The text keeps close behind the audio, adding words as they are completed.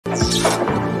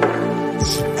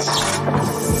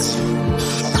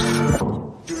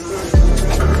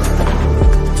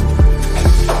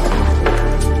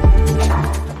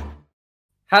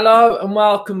Hello and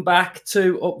welcome back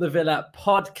to Up the Villa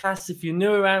podcast. If you're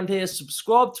new around here,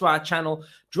 subscribe to our channel,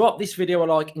 drop this video a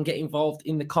like and get involved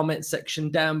in the comment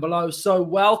section down below. So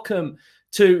welcome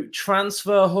to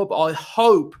Transfer Hub. I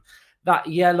hope that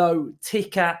yellow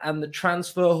ticker and the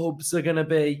transfer hubs are going to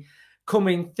be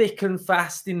coming thick and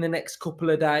fast in the next couple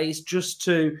of days just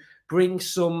to bring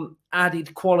some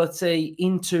added quality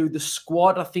into the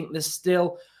squad. I think there's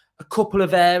still a couple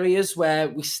of areas where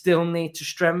we still need to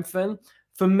strengthen.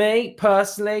 For me,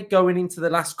 personally, going into the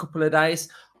last couple of days,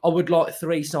 I would like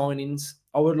 3 signings.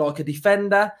 I would like a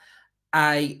defender,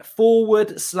 a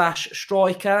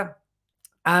forward/striker,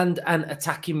 and an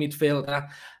attacking midfielder.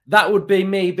 That would be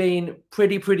me being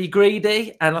pretty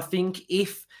greedy. And I think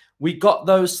if we got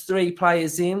those 3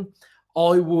 players in,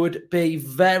 I would be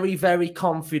very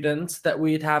confident that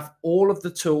we'd have all of the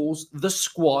tools, the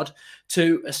squad,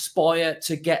 to aspire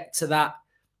to get to that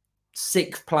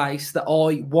 6th place that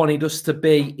I wanted us to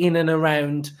be in and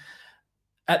around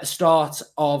at the start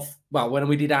of, well, when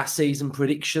we did our season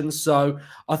predictions. So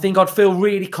I think I'd feel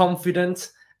really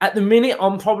confident. At the minute,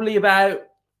 I'm probably about,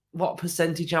 what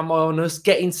percentage am I on us?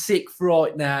 Getting 6th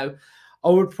right now. I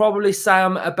would probably say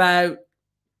I'm about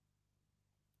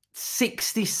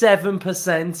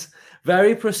 67%,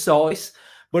 very precise.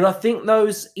 But I think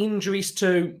those injuries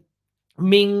to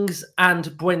Mings and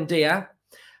Buendia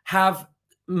have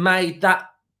made that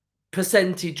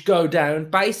percentage go down.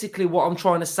 Basically, what I'm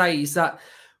trying to say is that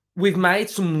we've made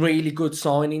some really good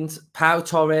signings. Pau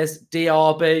Torres,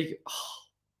 DRB,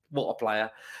 what a player.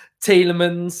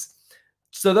 Tielemans.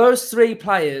 So those 3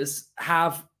 players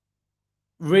have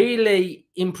really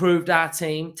improved our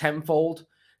team tenfold.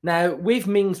 Now, with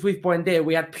Mings, with Buendia,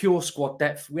 we had pure squad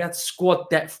depth. We had squad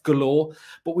depth galore.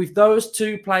 But with those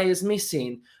 2 players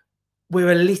missing,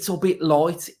 we're a little bit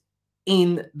light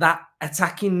in that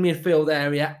attacking midfield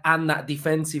area and that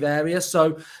defensive area.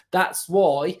 So that's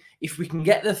why if we can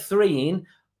get the 3 in,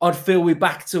 I'd feel we're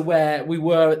back to where we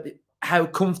were, how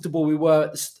comfortable we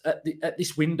were at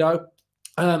this window.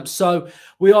 So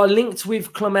we are linked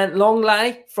with Clément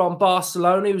Lenglet from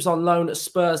Barcelona, who was on loan at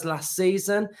Spurs last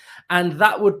season. And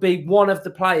that would be one of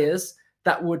the players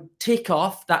that would tick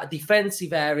off that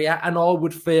defensive area, and I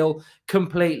would feel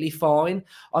completely fine.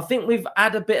 I think we've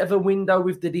had a bit of a window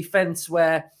with the defence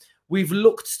where we've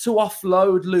looked to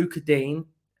offload Luca Dean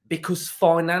because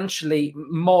financially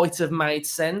might have made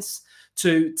sense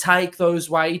to take those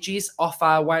wages off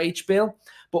our wage bill.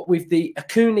 But with the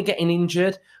Acuna getting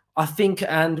injured, I think,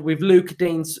 and with Luca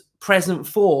Dean's present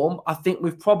form, I think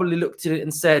we've probably looked at it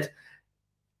and said,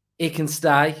 he can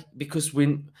stay, because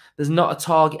there's not a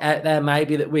target out there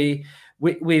maybe that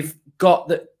we've got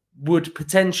that would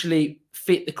potentially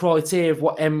fit the criteria of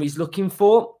what Emery's looking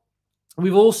for.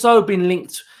 We've also been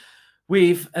linked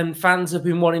with, and fans have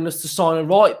been wanting us to sign a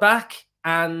right back,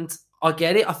 and I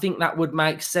get it. I think that would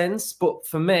make sense. But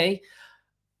for me,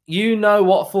 you know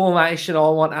what formation I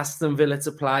want Aston Villa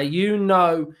to play. You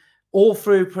know, all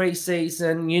through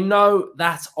pre-season, you know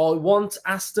that I want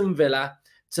Aston Villa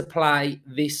to play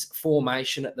this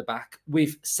formation at the back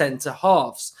with centre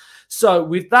halves. So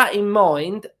with that in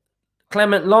mind,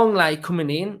 Clément Lenglet coming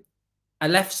in, a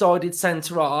left-sided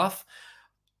centre half,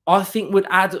 I think would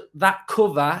add that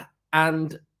cover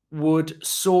and would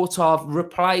sort of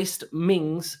replace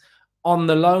Mings on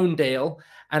the loan deal.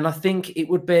 And I think it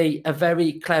would be a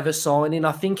very clever signing.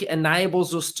 I think it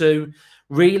enables us to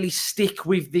really stick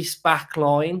with this back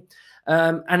line.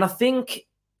 And I think,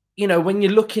 you know, when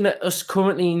you're looking at us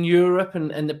currently in Europe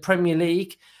and the Premier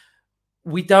League,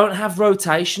 we don't have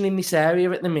rotation in this area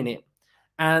at the minute.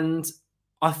 And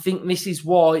I think this is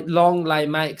why Lenglet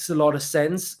makes a lot of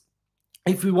sense.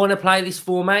 If we want to play this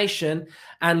formation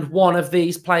and one of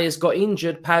these players got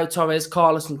injured, Pau Torres,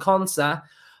 Carlos and Konsa,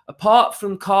 apart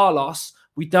from Carlos,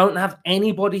 we don't have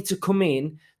anybody to come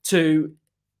in to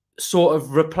sort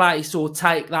of replace or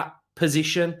take that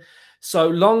position.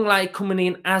 So Lenglet coming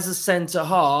in as a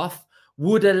centre-half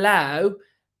would allow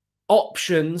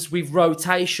options with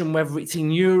rotation, whether it's in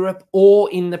Europe or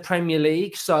in the Premier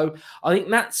League. So I think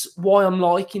that's why I'm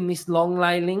liking this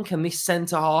Lenglet link and this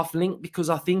centre-half link,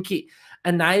 because I think it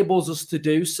enables us to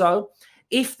do so.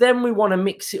 If then we want to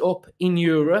mix it up in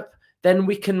Europe, then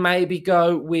we can maybe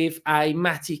go with a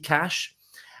Matty Cash.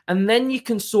 And then you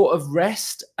can sort of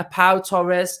rest a Pau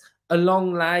Torres, a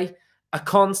Lenglet, a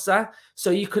Konsa. So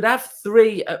you could have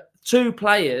 2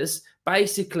 players.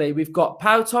 Basically, we've got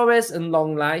Pau Torres and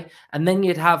Lenglet, and then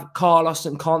you'd have Carlos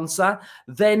and Konsa.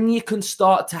 Then you can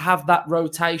start to have that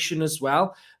rotation as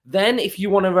well. Then if you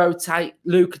want to rotate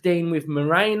Luca Dean with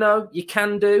Moreno, you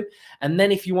can do. And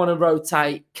then if you want to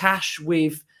rotate Cash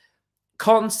with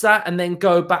Konsa and then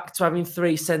go back to having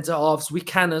 3 centre-halves, we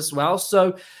can as well.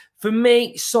 So for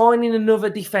me, signing another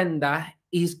defender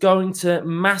is going to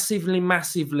massively,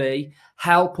 massively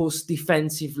help us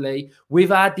defensively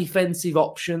with our defensive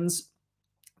options.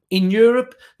 In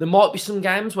Europe, there might be some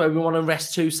games where we want to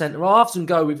rest 2 centre-halves and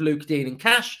go with Luke Dean and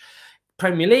Cash.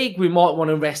 Premier League, we might want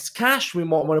to rest Cash. We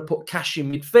might want to put Cash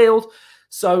in midfield.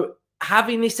 So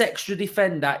having this extra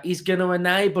defender is going to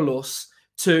enable us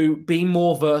to be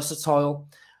more versatile.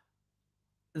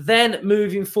 Then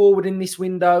moving forward in this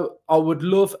window, I would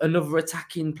love another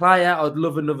attacking player. I'd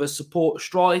love another support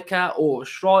striker or a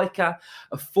striker,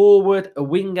 a forward, a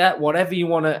winger, whatever you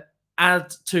want to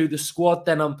add to the squad.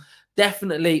 Then I'm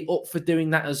definitely up for doing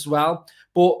that as well.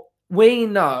 But we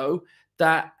know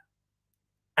that,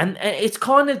 and it's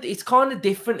kind of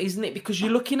different, isn't it? Because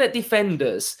you're looking at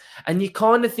defenders and you're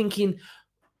kind of thinking,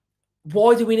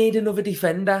 why do we need another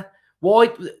defender?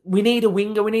 Why? We need a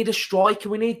winger, we need a striker,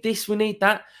 we need this, we need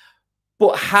that.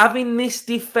 But having this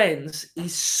defense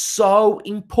is so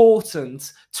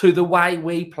important to the way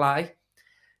we play.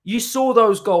 You saw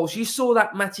those goals. You saw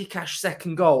that Matty Cash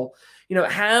second goal. You know,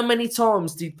 how many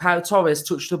times did Pau Torres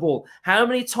touch the ball? How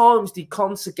many times did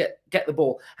Konsa get the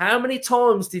ball? How many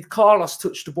times did Carlos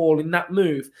touch the ball in that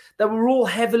move? They were all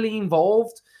heavily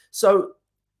involved. So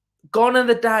gone are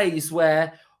the days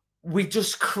where we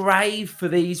just crave for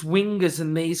these wingers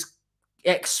and these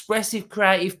expressive,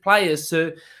 creative players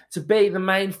to be the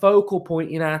main focal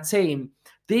point in our team.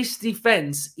 This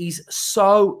defense is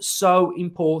so, so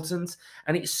important.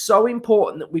 And it's so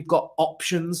important that we've got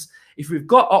options. If we've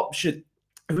got options,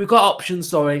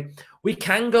 we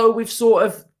can go with sort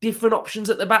of different options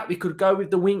at the back. We could go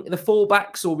with the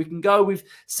fullbacks, or we can go with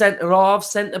centre-halves,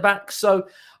 centre-backs. So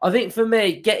I think for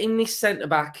me, getting this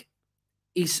centre-back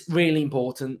is really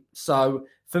important. So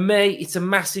for me, it's a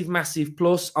massive, massive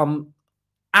plus. I'm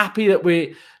happy that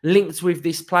we're linked with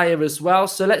this player as well.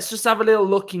 So let's just have a little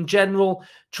look in general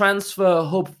transfer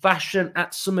hub fashion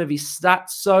at some of his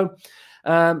stats. So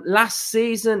last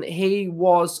season, he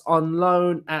was on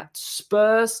loan at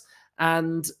Spurs,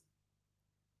 and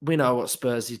we know what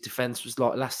Spurs' defence was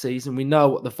like last season. We know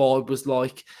what the vibe was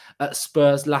like at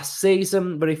Spurs last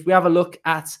season. But if we have a look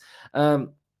at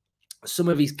some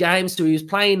of his games, so he was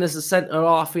playing as a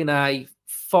centre-half in a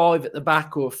 5 at the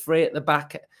back or a 3 at the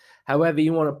back, however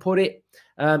you want to put it.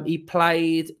 He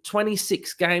played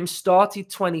 26 games,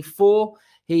 started 24.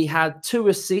 He had 2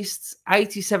 assists,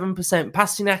 87%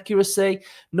 passing accuracy,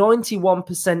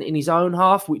 91% in his own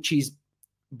half, which is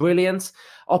brilliant.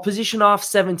 Opposition half,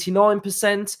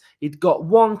 79%. He'd got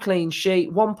 1 clean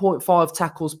sheet, 1.5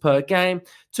 tackles per game,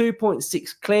 2.6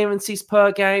 clearances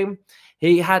per game.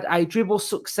 He had a dribble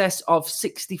success of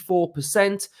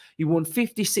 64%. He won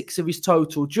 56 of his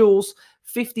total duels,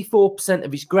 54%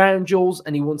 of his ground duels,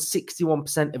 and he won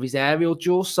 61% of his aerial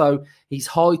duels. So his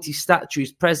height, his stature,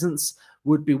 his presence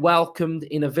would be welcomed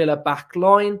in a Villa back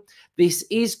line. This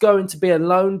is going to be a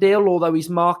loan deal, although his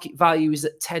market value is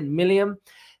at 10 million.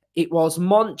 It was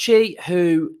Monchi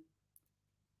who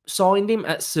signed him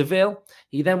at Seville.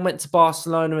 He then went to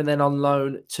Barcelona and then on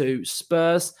loan to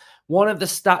Spurs. One of the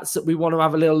stats that we want to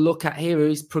have a little look at here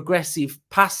is progressive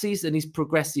passes and his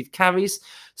progressive carries.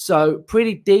 So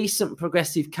pretty decent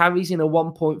progressive carries in a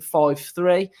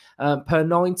 1.53 per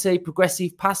 90.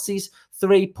 Progressive passes,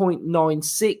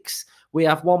 3.96. We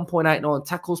have 1.89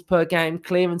 tackles per game.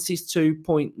 Clearances,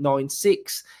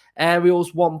 2.96.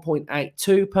 Aerials,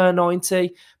 1.82 per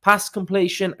 90. Pass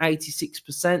completion,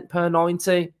 86% per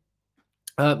 90.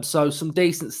 So some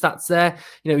decent stats there.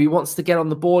 You know, he wants to get on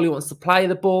the ball. He wants to play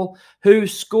the ball. Who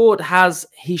scored has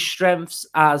his strengths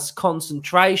as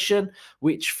concentration,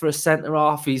 which for a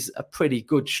centre-half is a pretty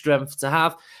good strength to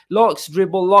have. Likes to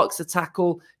dribble, likes to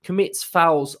tackle, commits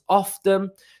fouls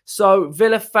often. So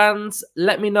Villa fans,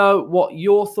 let me know what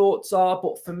your thoughts are.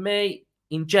 But for me,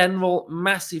 in general,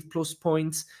 massive plus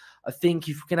points. I think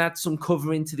if we can add some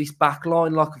cover into this back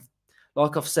line,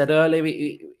 like I've said earlier,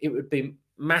 it would be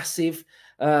massive,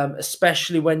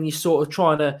 especially when you're sort of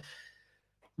trying to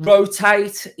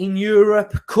rotate in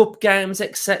Europe, cup games,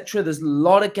 etc. There's a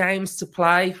lot of games to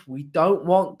play. We don't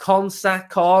want Konsa,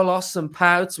 Carlos and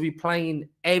Pau to be playing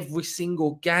every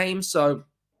single game. So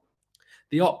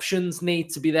the options need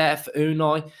to be there for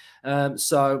Unai.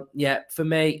 So, yeah, for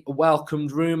me, a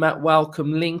welcomed rumour,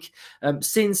 welcome link.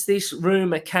 Since this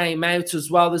rumour came out as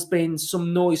well, there's been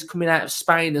some noise coming out of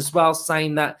Spain as well,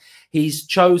 saying that he's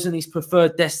chosen his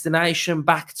preferred destination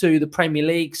back to the Premier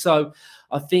League. So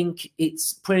I think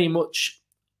it's pretty much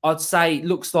I'd say it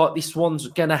looks like this one's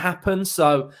going to happen.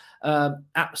 So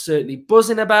absolutely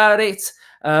buzzing about it.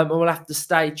 And we'll have to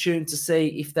stay tuned to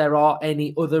see if there are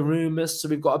any other rumours. So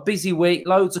we've got a busy week,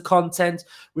 loads of content.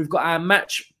 We've got our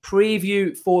match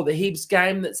preview for the Hibs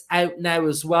game that's out now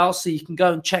as well. So you can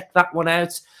go and check that one out.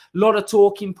 A lot of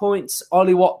talking points,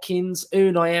 Ollie Watkins,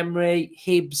 Unai Emery,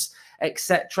 Hibs,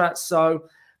 etc. So,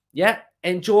 yeah,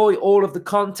 enjoy all of the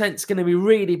content. It's going to be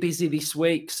really busy this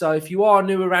week. So if you are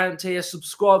new around here,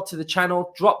 subscribe to the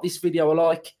channel, drop this video a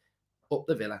like. Up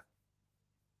the Villa.